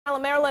A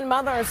Maryland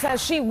mother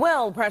says she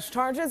will press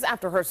charges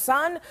after her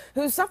son,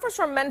 who suffers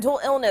from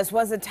mental illness,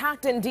 was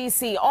attacked in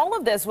D.C. All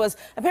of this was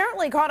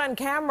apparently caught on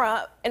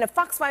camera in a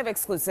Fox 5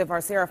 exclusive. Our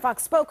Sarah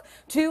Fox spoke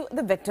to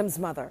the victim's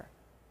mother.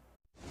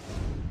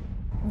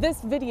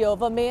 This video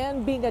of a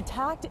man being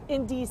attacked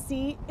in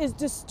D.C. is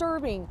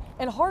disturbing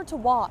and hard to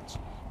watch.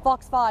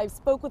 Fox 5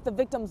 spoke with the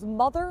victim's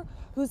mother,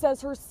 who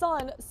says her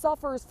son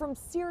suffers from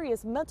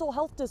serious mental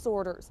health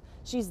disorders.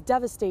 She's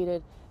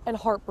devastated and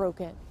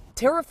heartbroken.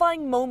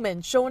 Terrifying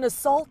moment show an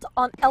assault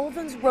on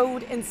Elvins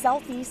Road in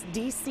southeast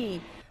D.C.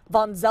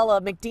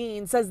 Vonzella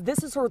McDean says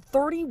this is her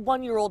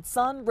 31-year-old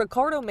son,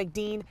 Ricardo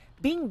McDean,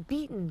 being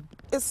beaten.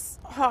 It's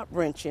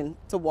heart-wrenching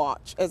to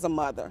watch as a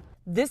mother.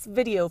 This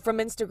video from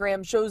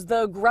Instagram shows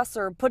the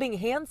aggressor putting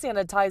hand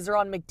sanitizer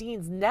on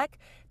McDean's neck,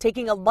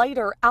 taking a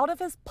lighter out of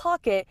his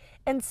pocket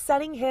and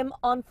setting him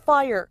on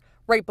fire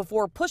right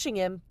before pushing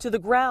him to the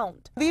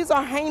ground. These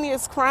are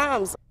heinous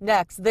crimes.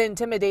 Next, the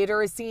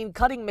intimidator is seen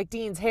cutting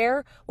McDean's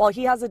hair while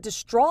he has a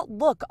distraught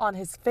look on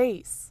his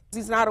face.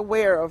 He's not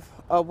aware of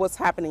what's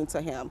happening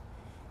to him.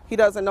 He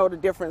doesn't know the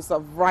difference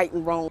of right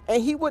and wrong.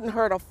 And he wouldn't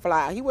hurt a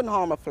fly. He wouldn't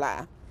harm a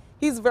fly.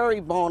 He's very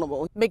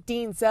vulnerable.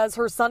 McDean says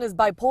her son is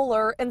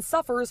bipolar and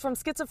suffers from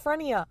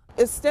schizophrenia.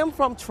 It stemmed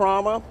from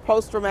trauma,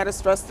 post-traumatic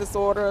stress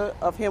disorder,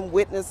 of him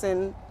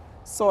witnessing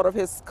sort of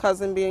his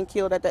cousin being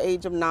killed at the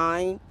age of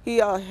 9. He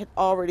had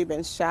already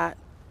been shot.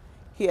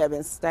 He had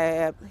been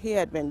stabbed. He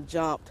had been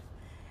jumped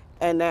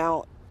and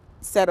now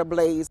set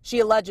ablaze. She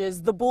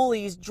alleges the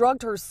bullies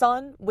drugged her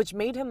son, which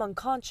made him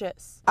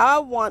unconscious. I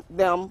want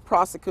them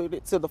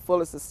prosecuted to the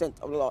fullest extent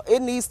of the law.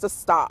 It needs to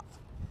stop.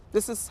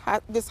 This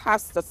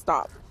has to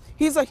stop.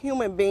 He's a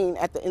human being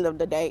at the end of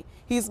the day.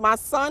 He's my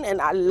son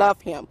and I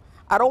love him.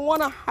 I don't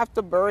want to have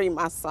to bury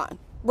my son.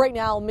 Right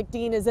now,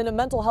 McDean is in a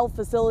mental health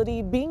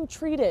facility being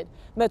treated.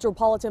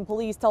 Metropolitan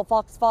Police tell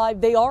Fox 5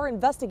 they are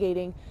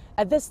investigating.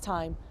 At this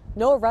time,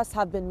 no arrests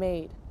have been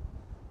made.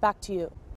 Back to you.